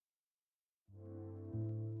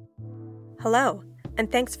Hello,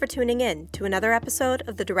 and thanks for tuning in to another episode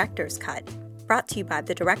of The Director's Cut, brought to you by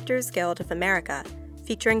the Directors Guild of America,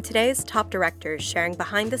 featuring today's top directors sharing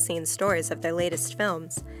behind-the-scenes stories of their latest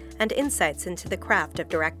films and insights into the craft of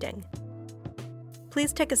directing.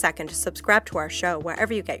 Please take a second to subscribe to our show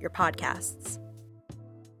wherever you get your podcasts.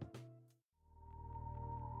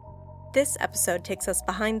 This episode takes us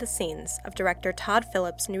behind the scenes of director Todd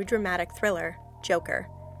Phillips' new dramatic thriller, Joker.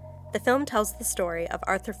 The film tells the story of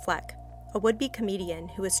Arthur Fleck, a would-be comedian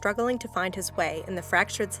who is struggling to find his way in the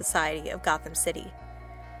fractured society of Gotham City.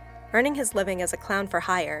 Earning his living as a clown for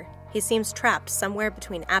hire, he seems trapped somewhere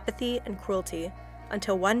between apathy and cruelty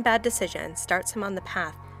until one bad decision starts him on the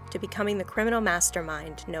path to becoming the criminal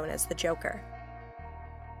mastermind known as the Joker.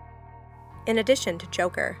 In addition to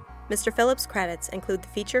Joker, Mr. Phillips' credits include the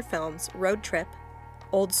feature films Road Trip,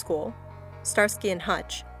 Old School, Starsky and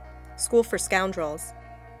Hutch, School for Scoundrels,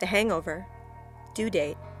 The Hangover, Due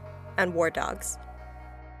Date, and War Dogs.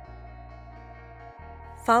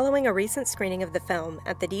 Following a recent screening of the film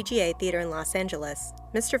at the DGA Theater in Los Angeles,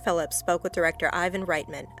 Mr. Phillips spoke with director Ivan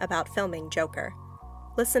Reitman about filming Joker.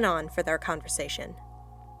 Listen on for their conversation.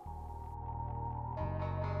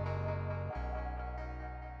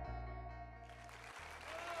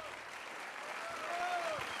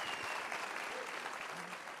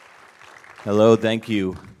 Hello, thank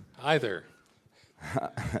you. Hi there.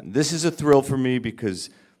 This is a thrill for me because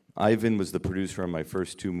Ivan was the producer on my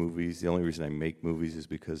first two movies. The only reason I make movies is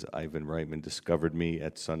because Ivan Reitman discovered me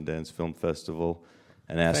at Sundance Film Festival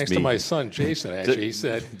and asked Thanks me... to my son, Jason, actually. He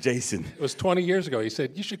said... Jason. It was 20 years ago. He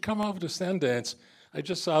said, you should come over to Sundance. I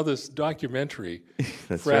just saw this documentary.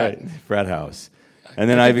 That's right, Frat House. And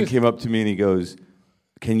then Ivan came up to me and he goes,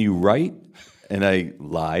 can you write? And I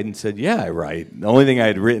lied and said, yeah, I write. The only thing I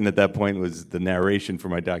had written at that point was the narration for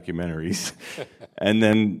my documentaries. And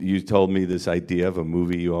then you told me this idea of a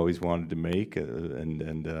movie you always wanted to make,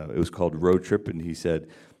 and it was called Road Trip. And he said,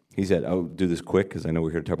 I'll do this quick because I know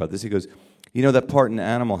we're here to talk about this. He goes, you know that part in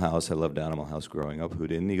Animal House? I loved Animal House growing up. Who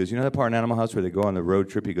didn't? He goes, you know that part in Animal House where they go on the road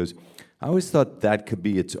trip? He goes, I always thought that could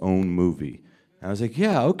be its own movie. And I was like,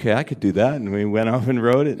 yeah, okay, I could do that. And we went off and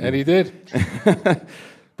wrote it. And he did.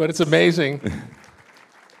 But it's amazing,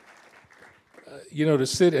 to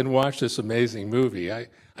sit and watch this amazing movie. I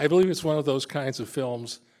believe it's one of those kinds of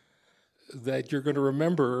films that you're going to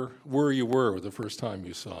remember where you were the first time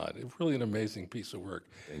you saw it. It's really an amazing piece of work.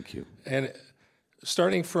 Thank you. And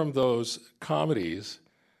starting from those comedies,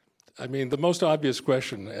 I mean, the most obvious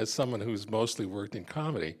question as someone who's mostly worked in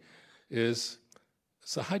comedy is,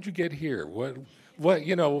 so how'd you get here?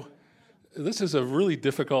 This is a really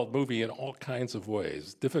difficult movie in all kinds of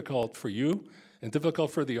ways. Difficult for you and difficult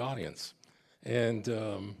for the audience. And,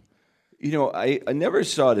 I never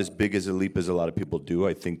saw it as big as a leap as a lot of people do.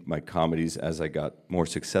 I think my comedies, as I got more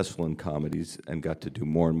successful in comedies and got to do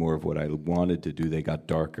more and more of what I wanted to do, they got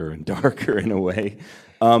darker and darker in a way.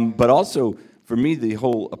 But also, for me, the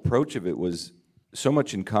whole approach of it was so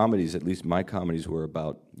much in comedies, at least my comedies were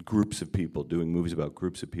about groups of people, doing movies about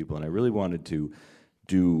groups of people. And I really wanted to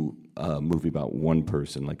do a movie about one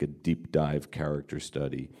person, like a deep dive character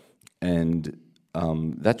study. And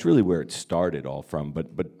that's really where it started all from. But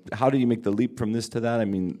how do you make the leap from this to that? I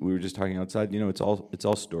mean, we were just talking outside. It's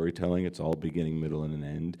all storytelling. It's all beginning, middle, and an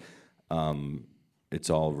end. It's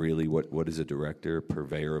all really what is a director,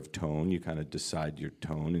 purveyor of tone. You kind of decide your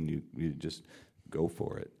tone and you just go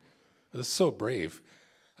for it. It's so brave.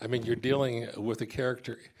 I mean, you're dealing with a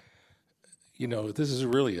character. This is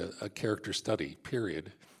really a character study,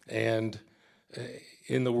 period. And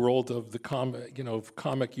in the world of the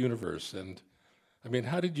comic universe. And I mean,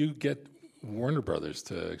 how did you get Warner Brothers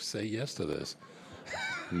to say yes to this?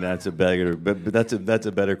 That's a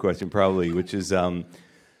better question probably, which is, so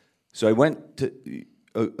I went to,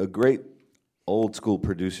 a great old school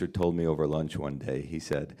producer told me over lunch one day, he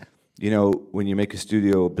said, when you make a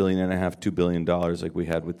studio $1.5 billion, $2 billion like we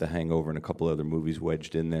had with The Hangover and a couple other movies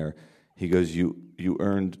wedged in there, he goes, you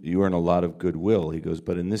earn a lot of goodwill. He goes,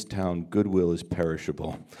 but in this town, goodwill is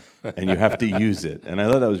perishable, and you have to use it. And I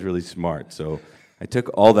thought that was really smart. So I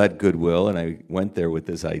took all that goodwill and I went there with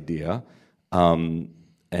this idea, and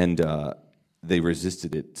they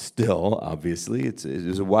resisted it still, obviously. It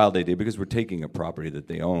was a wild idea because we're taking a property that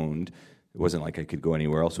they owned. It wasn't like I could go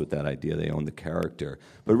anywhere else with that idea. They owned the character.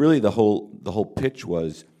 But really the whole pitch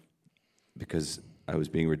was, because I was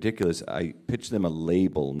being ridiculous, I pitched them a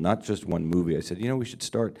label, not just one movie. I said, we should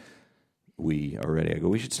start... I go,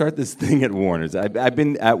 we should start this thing at Warner's. I've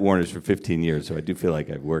been at Warner's for 15 years, so I do feel like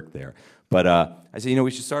I've worked there. But I said, we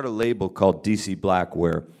should start a label called DC Black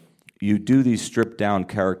where you do these stripped-down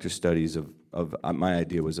character studies of my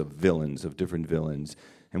idea was of villains, of different villains,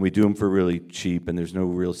 and we do them for really cheap, and there's no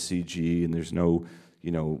real CG, and there's no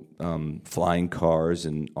flying cars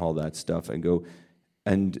and all that stuff.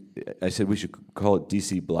 And I said we should call it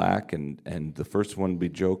DC Black, and the first one would be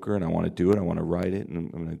Joker, and I want to do it. I want to write it, and I'm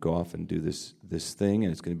going to go off and do this thing,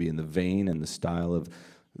 and it's going to be in the vein and the style of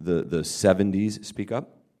the 70s. Speak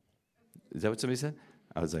up. Is that what somebody said?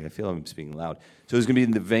 I was like, I feel I'm speaking loud. So it's going to be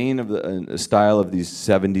in the vein of the style of these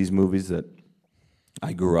 70s movies that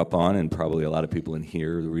I grew up on, and probably a lot of people in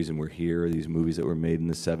here, the reason we're here, are these movies that were made in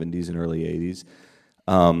the 70s and early 80s.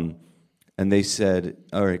 And they said,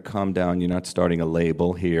 all right, calm down, you're not starting a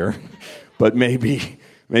label here, but maybe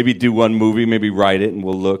do one movie, maybe write it, and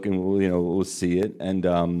we'll look, and we'll see it. And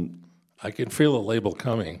I can feel a label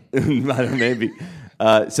coming. Maybe.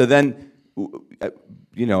 So then,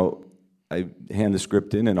 I hand the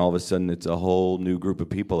script in, and all of a sudden it's a whole new group of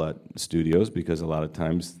people at studios, because a lot of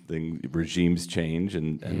times regimes change.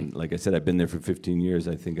 And like I said, I've been there for 15 years.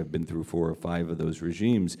 I think I've been through 4 or 5 of those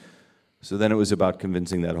regimes. So then it was about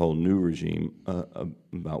convincing that whole new regime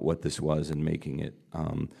about what this was and making it.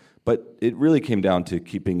 But it really came down to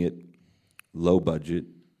keeping it low budget,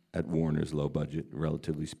 at Warner's low budget,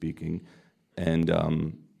 relatively speaking. And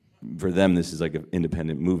for them, this is like an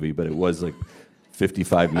independent movie, but it was like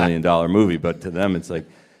 $55 million movie. But to them, it's like,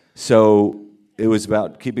 so it was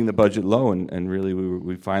about keeping the budget low, and really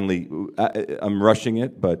we finally, I'm rushing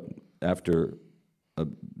it, but after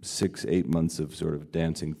 6-8 months of sort of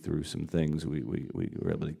dancing through some things, we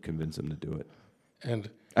were able to convince them to do it. And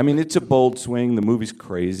I mean, it's a bold swing. The movie's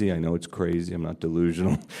crazy. I know it's crazy. I'm not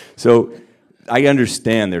delusional. So I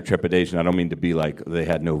understand their trepidation. I don't mean to be like they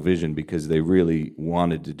had no vision, because they really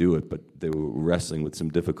wanted to do it, but they were wrestling with some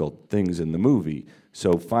difficult things in the movie.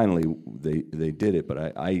 So finally, they did it.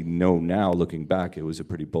 But I know now, looking back, it was a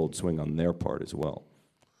pretty bold swing on their part as well.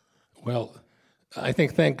 well, I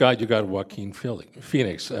think, thank God you got Joaquin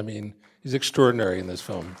Phoenix. I mean, he's extraordinary in this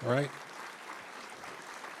film, right?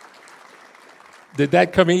 Did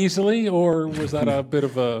that come easily, or was that a bit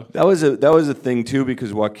of a... That was a thing, too,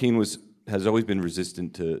 because Joaquin has always been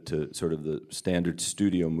resistant to sort of the standard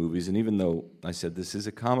studio movies. And even though I said this is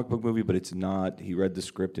a comic book movie, but it's not, he read the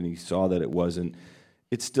script and he saw that it wasn't.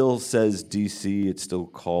 It still says DC, it's still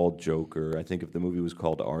called Joker. I think if the movie was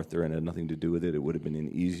called Arthur and had nothing to do with it, it would have been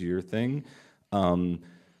an easier thing.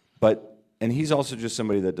 And he's also just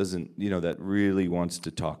somebody that doesn't, that really wants to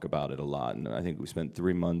talk about it a lot. And I think I spent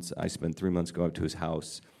 3 months going up to his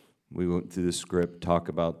house. We went through the script, talk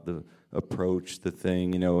about the approach, the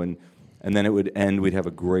thing, and then it would end. We'd have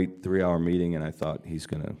a great 3-hour meeting, and I thought, he's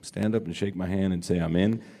going to stand up and shake my hand and say, I'm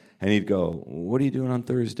in. And he'd go, what are you doing on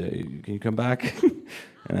Thursday? Can you come back?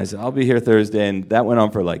 And I said, I'll be here Thursday. And that went on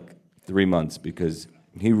for like 3 months, because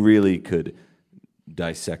he really could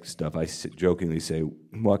dissect stuff. I jokingly say,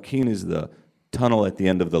 Joaquin is the tunnel at the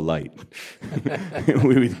end of the light.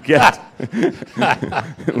 we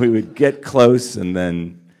would get close, and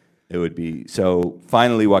then it would be... So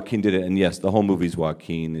finally Joaquin did it, and yes, the whole movie's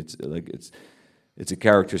Joaquin. It's a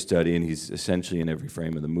character study, and he's essentially in every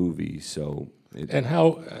frame of the movie. So And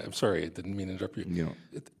how... I'm sorry, I didn't mean to interrupt you.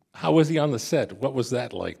 How was he on the set? What was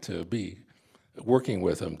that like to be working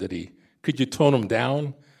with him? Could you tone him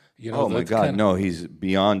down? Oh my God, no! He's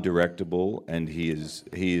beyond directable, and he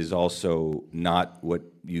is also not what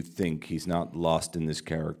you think. He's not lost in this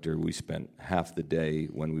character. We spent half the day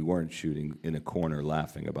when we weren't shooting in a corner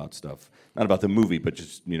laughing about stuff, not about the movie, but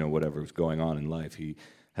just whatever was going on in life. He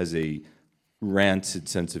has a rancid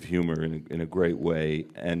sense of humor in a great way,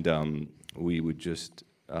 and we would just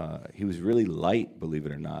he was really light, believe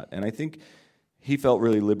it or not, and I think he felt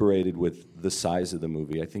really liberated with the size of the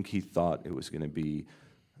movie. I think he thought it was going to be.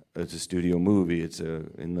 It's a studio movie. It's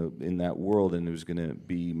in that world, and it was going to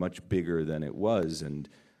be much bigger than it was. And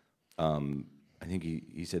I think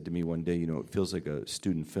he said to me one day, it feels like a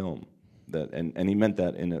student film. And he meant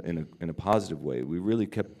that in a positive way. We really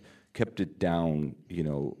kept it down.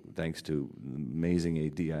 Thanks to the amazing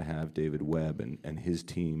AD I have, David Webb, and his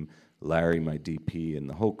team, Larry, my DP, and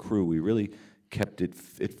the whole crew. We really kept it.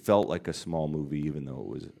 It felt like a small movie, even though it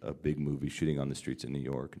was a big movie shooting on the streets of New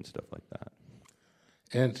York and stuff like that.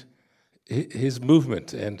 And his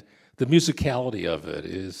movement and the musicality of it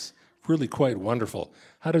is really quite wonderful.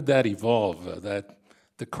 How did that evolve? That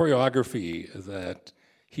the choreography that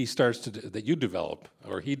that you develop,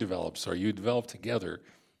 or he develops, or you develop together.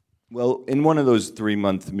 Well, in one of those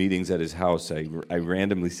 3-month meetings at his house, I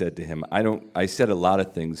randomly said to him, I said a lot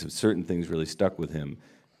of things. Certain things really stuck with him.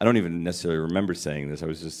 I don't even necessarily remember saying this. I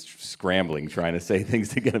was just scrambling, trying to say things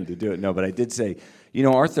to get him to do it. No, but I did say,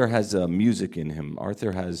 Arthur has music in him.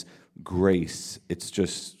 Arthur has grace. It's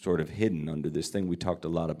just sort of hidden under this thing. We talked a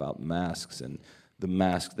lot about masks and the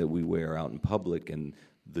mask that we wear out in public and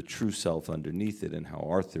the true self underneath it, and how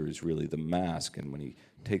Arthur is really the mask, and when he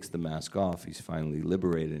takes the mask off, he's finally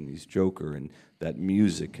liberated and he's Joker, and that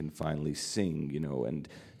music can finally sing, and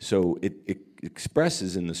so it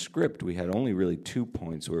expresses in the script. We had only really 2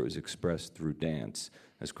 points where it was expressed through dance,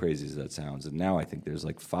 as crazy as that sounds, and now I think there's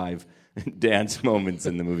like 5 dance moments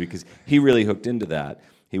in the movie, because he really hooked into that.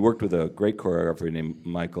 He worked with a great choreographer named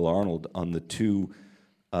Michael Arnold on the 2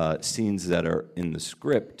 scenes that are in the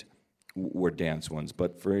script were dance ones.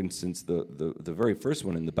 But for instance, the very first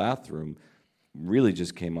one in the bathroom really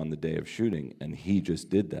just came on the day of shooting, and he just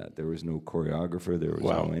did that. There was no choreographer, there was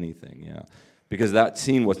no anything, because that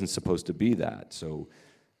scene wasn't supposed to be that. So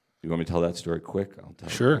you want me to tell that story quick? I'll tell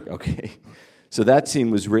Sure. it quick. Okay. So that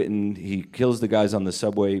scene was written, he kills the guys on the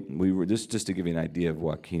subway. Just to give you an idea of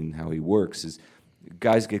Joaquin, how he works, is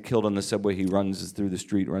guys get killed on the subway, he runs through the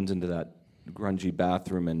street, runs into that grungy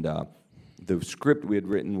bathroom, and the script we had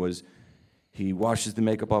written was, he washes the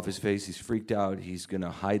makeup off his face, he's freaked out, he's going to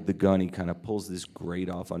hide the gun, he kind of pulls this grate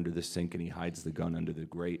off under the sink, and he hides the gun under the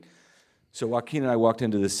grate. So Joaquin and I walked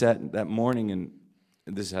into the set that morning, and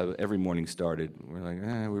this is how every morning started. We're like,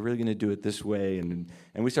 we're really going to do it this way, and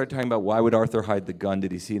we started talking about, why would Arthur hide the gun?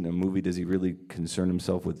 Did he see it in a movie? Does he really concern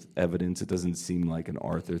himself with evidence? It doesn't seem like an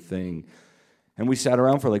Arthur thing. And we sat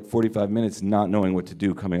around for like 45 minutes not knowing what to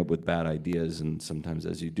do, coming up with bad ideas, and sometimes,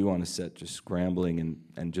 as you do on a set, just scrambling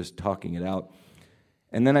and just talking it out.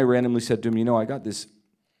 And then I randomly said to him, I got this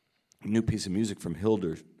new piece of music from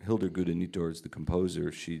Hildur Guðnadóttir is the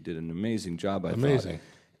composer. She did an amazing job, I thought.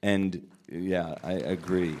 And yeah, I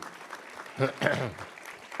agree.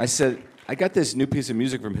 I said, I got this new piece of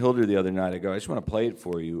music from Hildur the other night. I go, I just want to play it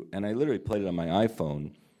for you. And I literally played it on my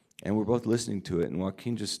iPhone. And we're both listening to it, and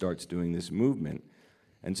Joaquin just starts doing this movement.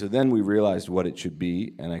 And so then we realized what it should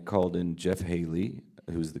be, and I called in Jeff Haley,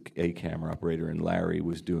 who's the A camera operator, and Larry's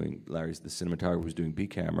the cinematographer, was doing B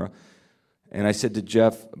camera. And I said to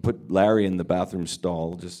Jeff, put Larry in the bathroom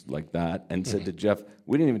stall, just like that, and said to Jeff,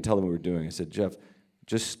 we didn't even tell him what we were doing. I said, Jeff,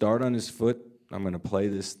 just start on his foot. I'm going to play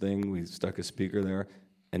this thing. We stuck a speaker there,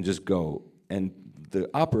 and just go. And the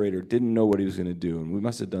operator didn't know what he was going to do, and we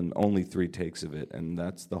must have done only 3 takes of it, and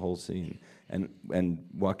that's the whole scene. And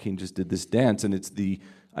Joaquin just did this dance, and it's the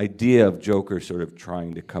idea of Joker sort of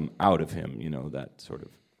trying to come out of him, that sort of,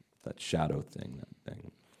 that shadow thing, that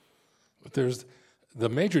thing. But there's the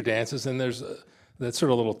major dances, and there's that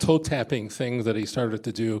sort of little toe-tapping thing that he started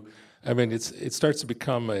to do. I mean, it starts to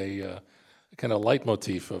become a kind of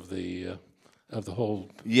leitmotif of the whole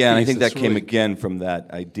Yeah, and I think that It's came really again from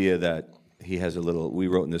that idea that he has we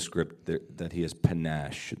wrote in the script that he has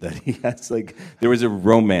panache, that he has there was a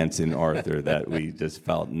romance in Arthur that we just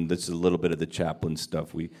felt, and this is a little bit of the Chaplin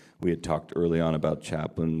stuff. We had talked early on about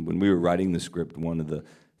Chaplin. When we were writing the script, one of the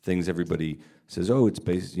things everybody says, it's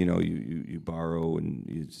based, you borrow, and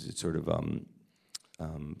it's sort of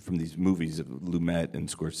from these movies of Lumet and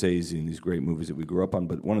Scorsese and these great movies that we grew up on.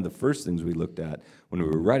 But one of the first things we looked at when we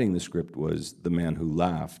were writing the script was The Man Who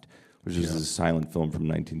Laughed, which is a silent film from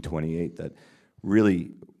 1928 that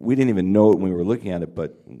really, we didn't even know it when we were looking at it,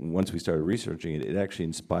 but once we started researching it, it actually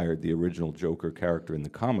inspired the original Joker character in the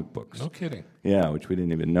comic books. No kidding. Yeah, which we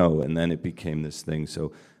didn't even know, and then it became this thing.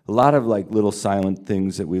 So a lot of little silent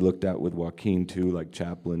things that we looked at with Joaquin too, like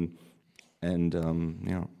Chaplin, and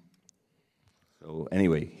So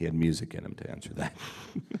anyway, he had music in him, to answer that.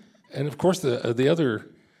 And of course, the other,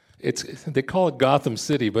 they call it Gotham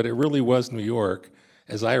City, but it really was New York,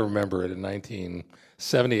 as I remember it in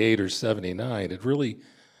 1978 or 79. It really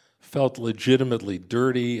felt legitimately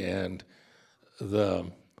dirty, and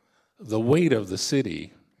the weight of the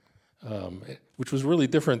city, which was really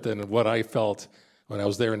different than what I felt when I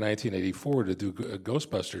was there in 1984 to do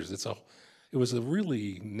Ghostbusters. It was a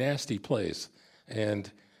really nasty place,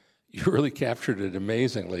 and you really captured it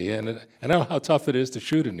amazingly. And I know how tough it is to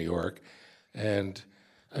shoot in New York. And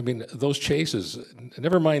I mean, those chases,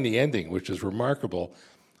 never mind the ending, which is remarkable,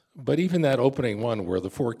 but even that opening one where the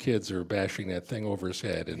 4 kids are bashing that thing over his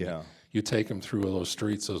head, and you take him through those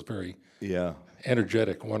streets, those very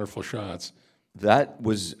energetic, wonderful shots. That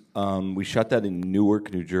was, we shot that in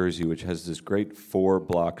Newark, New Jersey, which has this great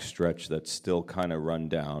 4-block stretch that's still kind of run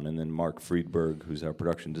down. And then Mark Friedberg, who's our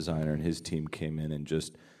production designer, and his team came in and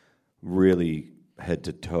just really head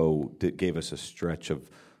to toe gave us a stretch of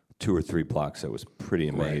 2 or 3 blocks that was pretty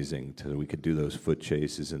amazing. We could do those foot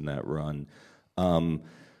chases in that run.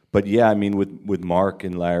 But yeah, I mean, with Mark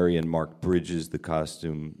and Larry and Mark Bridges, the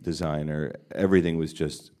costume designer, everything was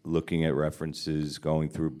just looking at references, going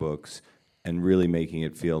through books, and really making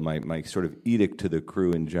it feel, my sort of edict to the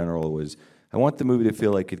crew in general was, I want the movie to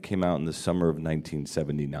feel like it came out in the summer of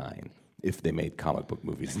 1979, if they made comic book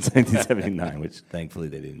movies in 1979, which thankfully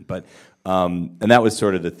they didn't. But and that was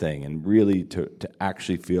sort of the thing, and really to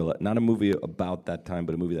actually feel not a movie about that time,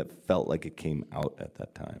 but a movie that felt like it came out at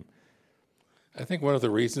that time. I think one of the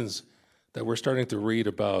reasons that we're starting to read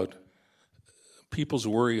about people's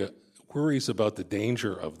worries about the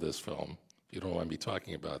danger of this film, if you don't mind me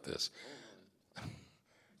talking about this,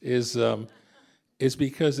 is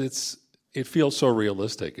because it feels so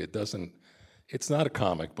realistic. It's not a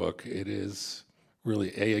comic book. It is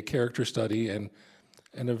really a character study and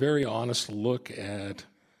a very honest look at,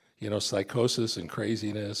 psychosis and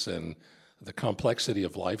craziness and the complexity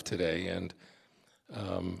of life today. And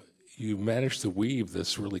you managed to weave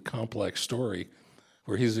this really complex story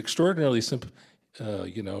where he's extraordinarily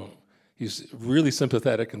he's really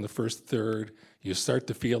sympathetic in the first third. You start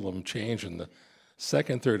to feel him change in the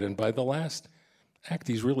second third, and by the last act,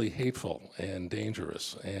 he's really hateful and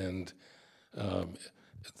dangerous. And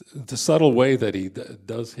the subtle way that he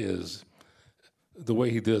does the way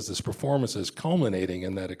he does this performance is culminating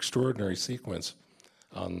in that extraordinary sequence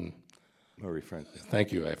on Murray Frankel.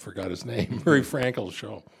 Thank you, I forgot his name. Murray Frankel's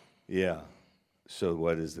show. Yeah. So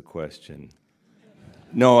what is the question?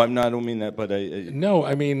 No, I don't mean that, but No,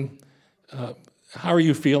 I mean, how are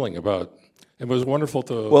you feeling about? It was wonderful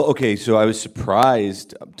to. Well, okay, so I was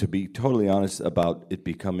surprised, to be totally honest, about it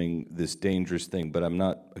becoming this dangerous thing, but I'm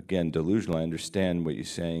not, again, delusional. I understand what you're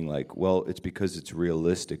saying, like, well, it's because it's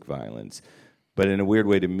realistic violence. But in a weird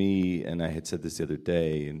way to me, and I had said this the other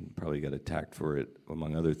day, and probably got attacked for it,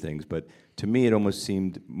 among other things, but to me it almost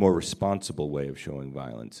seemed more responsible way of showing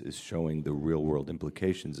violence is showing the real-world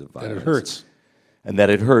implications of violence. That it hurts. And that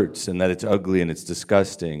it hurts, and that it's ugly, and it's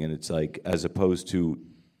disgusting, and it's like, as opposed to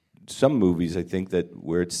some movies, I think, that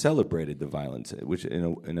where it's celebrated the violence, which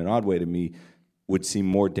in an odd way to me would seem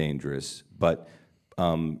more dangerous. But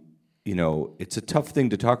it's a tough thing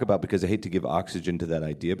to talk about because I hate to give oxygen to that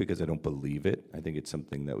idea because I don't believe it. I think it's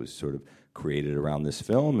something that was sort of created around this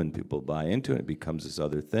film, and people buy into it. It becomes this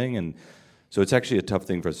other thing, and so it's actually a tough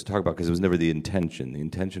thing for us to talk about because it was never the intention. The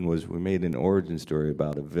intention was we made an origin story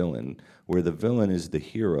about a villain where the villain is the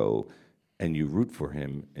hero, and you root for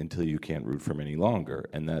him until you can't root for him any longer.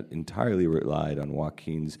 And that entirely relied on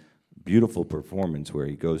Joaquin's beautiful performance where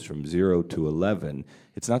he goes from 0 to 11.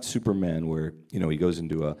 It's not Superman where, he goes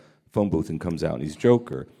into a phone booth and comes out and he's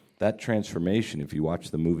Joker. That transformation, if you watch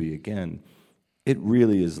the movie again, it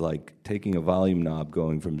really is like taking a volume knob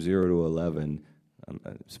going from 0 to 11,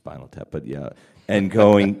 Spinal Tap, but yeah, and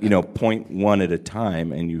going, 0.1 at a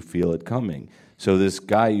time, and you feel it coming. So this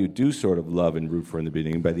guy you do sort of love and root for in the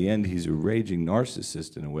beginning, by the end he's a raging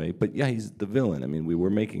narcissist in a way, but yeah, he's the villain. I mean, we were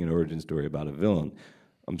making an origin story about a villain.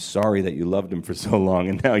 I'm sorry that you loved him for so long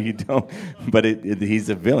and now you don't, but he's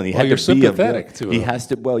a villain. He had you're to be sympathetic to him. He has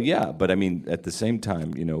to, well, yeah, but I mean, at the same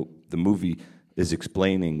time, the movie is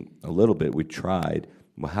explaining a little bit. We tried.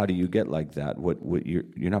 Well, how do you get like that? What you're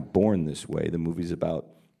not born this way. The movie's about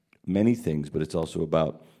many things, but it's also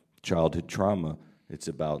about childhood trauma. It's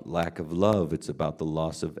about lack of love. It's about the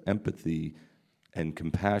loss of empathy and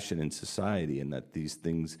compassion in society, and that these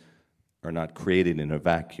things are not created in a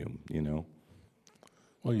vacuum,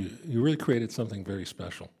 Well, you really created something very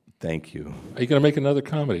special. Thank you. Are you going to make another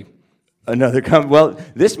comedy? Well,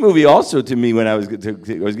 this movie also, to me, when I was going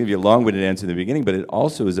to give you a long-winded answer in the beginning, but it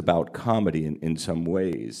also is about comedy in some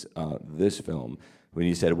ways, this film. When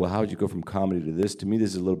you said, well, how did you go from comedy to this? To me,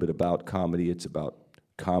 this is a little bit about comedy. It's about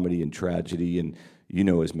comedy and tragedy, and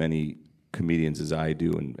as many comedians as I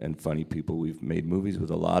do and funny people, we've made movies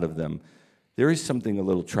with a lot of them. There is something a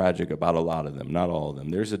little tragic about a lot of them, not all of them.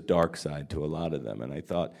 There's a dark side to a lot of them, and I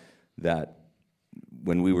thought that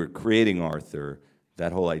when we were creating Arthur,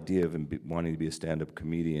 that whole idea of him wanting to be a stand-up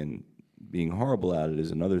comedian, being horrible at it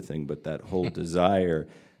is another thing, but that whole desire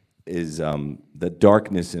is, the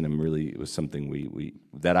darkness in him really was something we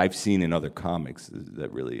that I've seen in other comics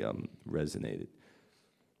that really resonated.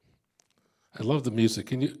 I love the music.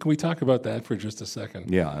 Can we talk about that for just a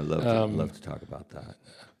second? Yeah, I'd love to talk about that.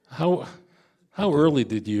 How early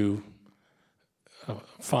did you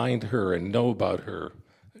find her and know about her?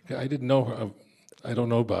 I didn't know her. I don't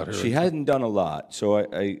know about her. She hadn't done a lot. So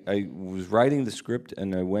I was writing the script,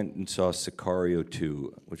 and I went and saw Sicario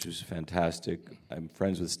 2, which was fantastic. I'm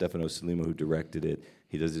friends with Stefano Sollima, who directed it.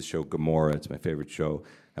 He does this show, Gomorrah. It's my favorite show.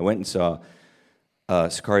 I went and saw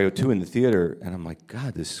Sicario 2 in the theater, and I'm like,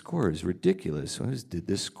 God, this score is ridiculous. Who did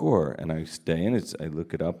this score? And I stay in, I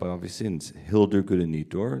look it up, obviously, and it's Hildur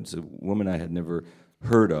Guðnadóttir. It's a woman I had never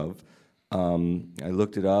heard of. I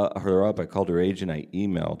looked her up, I called her agent, I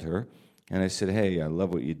emailed her, and I said, hey, I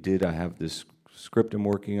love what you did. I have this script I'm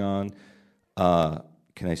working on.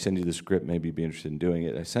 Can I send you the script? Maybe you'd be interested in doing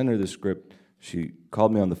it. I sent her the script. She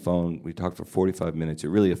called me on the phone. We talked for 45 minutes. It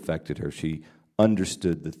really affected her. She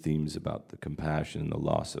understood the themes about the compassion and the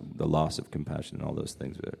loss of compassion and all those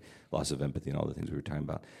things, loss of empathy and all the things we were talking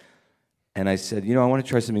about. And I said, I want to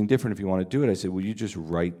try something different if you want to do it. I said, will you just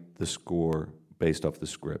write the score based off the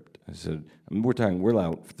script? I said, we're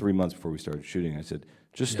out 3 months before we started shooting. I said,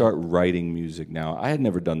 just start writing music now. I had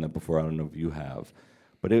never done that before. I don't know if you have.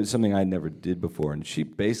 But it was something I never did before. And she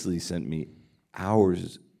basically sent me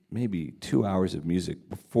hours, maybe 2 hours of music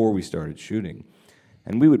before we started shooting.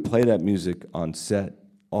 And we would play that music on set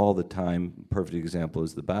all the time. Perfect example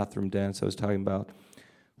is the bathroom dance I was talking about.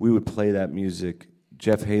 We would play that music.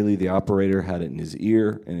 Jeff Haley, the operator, had it in his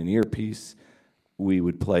ear, in an earpiece. We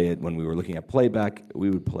would play it when we were looking at playback. We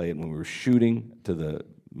would play it when we were shooting to the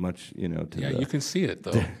much, you can see it,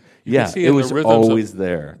 though. It was always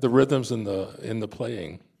there. The rhythms in the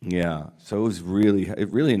playing. Yeah, so it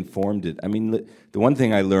really informed it. I mean, the one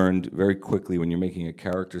thing I learned very quickly when you're making a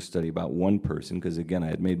character study about one person, because again, I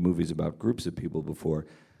had made movies about groups of people before,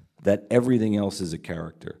 that everything else is a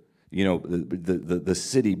character. The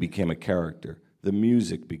city became a character. The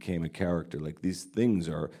music became a character. Like, these things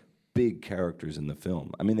are big characters in the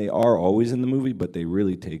film. I mean, they are always in the movie, but they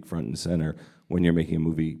really take front and center when you're making a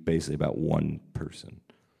movie basically about one person.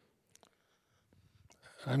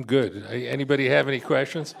 I'm good. Anybody have any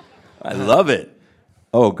questions? I love it.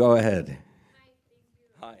 Oh, go ahead.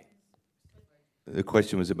 Hi. The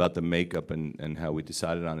question was about the makeup and how we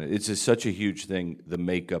decided on it. It's just such a huge thing, the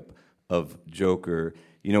makeup of Joker.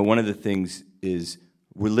 One of the things is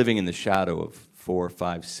we're living in the shadow of 4,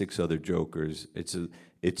 5, 6 other Jokers. It's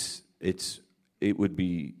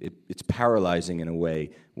paralyzing in a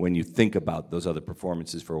way when you think about those other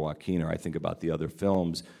performances for Joaquin, or I think about the other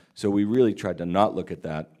films. So we really tried to not look at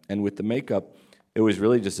that. And with the makeup, it was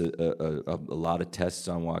really just a lot of tests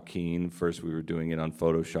on Joaquin. First, we were doing it on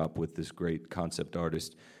Photoshop with this great concept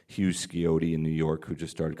artist, Hugh Scioti in New York, who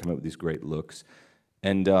just started coming up with these great looks.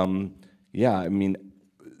 And I mean,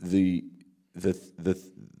 the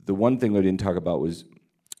one thing we didn't talk about was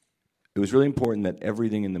it was really important that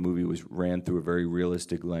everything in the movie was ran through a very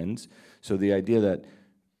realistic lens. So the idea that,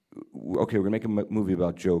 okay, we're going to make a movie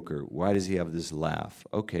about Joker. Why does he have this laugh?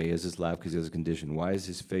 Okay, he has this laugh because he has a condition. Why is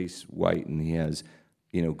his face white and he has,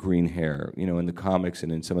 green hair? In the comics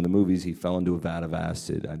and in some of the movies, he fell into a vat of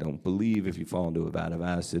acid. I don't believe if you fall into a vat of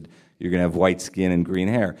acid, you're going to have white skin and green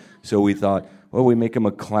hair. So we thought, well, we make him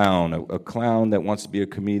a clown that wants to be a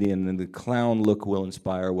comedian, and the clown look will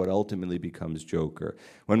inspire what ultimately becomes Joker.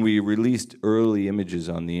 When we released early images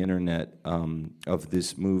on the internet of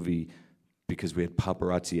this movie, because we had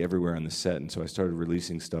paparazzi everywhere on the set, and so I started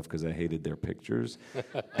releasing stuff because I hated their pictures.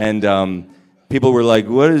 And people were like,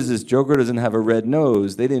 "What is this? Joker doesn't have a red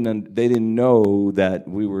nose." They didn't know that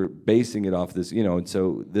we were basing it off this, And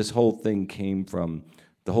so this whole thing came from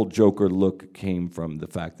the whole Joker look came from the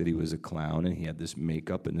fact that he was a clown and he had this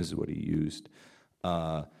makeup, and this is what he used.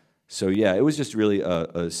 So yeah, it was just really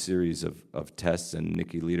a series of tests, and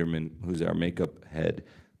Nikki Lederman, who's our makeup head,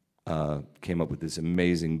 came up with this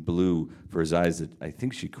amazing blue for his eyes that I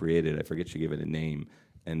think she created. I forget she gave it a name.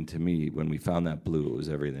 And to me, when we found that blue, it was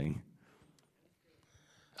everything.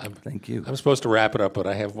 Thank you. I'm supposed to wrap it up, but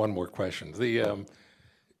I have one more question. Did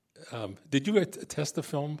you test the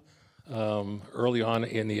film early on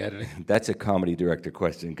in the editing? That's a comedy director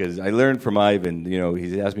question, because I learned from Ivan,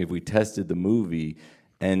 he's asked me if we tested the movie.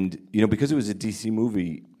 And, because it was a DC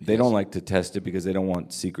movie, they don't like to test it because they don't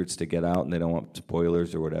want secrets to get out and they don't want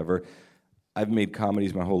spoilers or whatever. I've made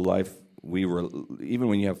comedies my whole life. Even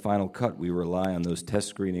when you have Final Cut, we rely on those test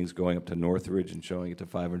screenings going up to Northridge and showing it to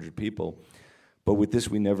 500 people. But with this,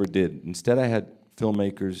 we never did. Instead, I had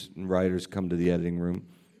filmmakers and writers come to the editing room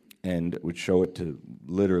and would show it to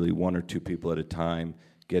literally 1 or 2 people at a time,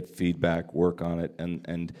 get feedback, work on it,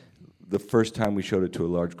 and the first time we showed it to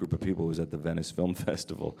a large group of people was at the Venice Film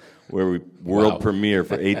Festival, where we world premiere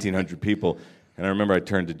for 1,800 people. And I remember I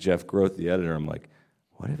turned to Jeff Groth, the editor. I'm like,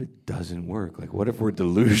 what if it doesn't work? Like, what if we're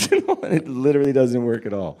delusional and it literally doesn't work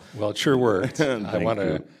at all? Well, it sure worked. I want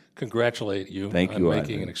to congratulate you on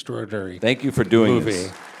making an extraordinary Thank you for doing movie.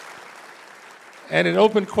 This. And it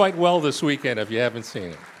opened quite well this weekend if you haven't seen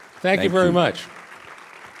it. Thank you very much.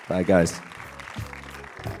 Bye, guys.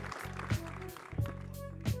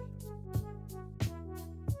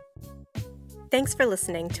 Thanks for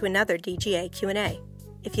listening to another DGA Q&A.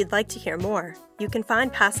 If you'd like to hear more, you can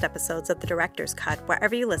find past episodes of The Director's Cut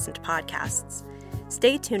wherever you listen to podcasts.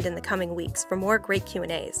 Stay tuned in the coming weeks for more great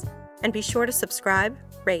Q&As, and be sure to subscribe,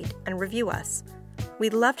 rate, and review us.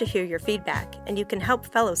 We'd love to hear your feedback, and you can help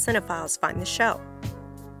fellow cinephiles find the show.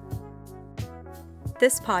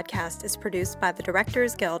 This podcast is produced by the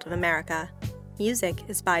Directors Guild of America. Music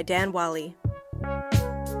is by Dan Wally.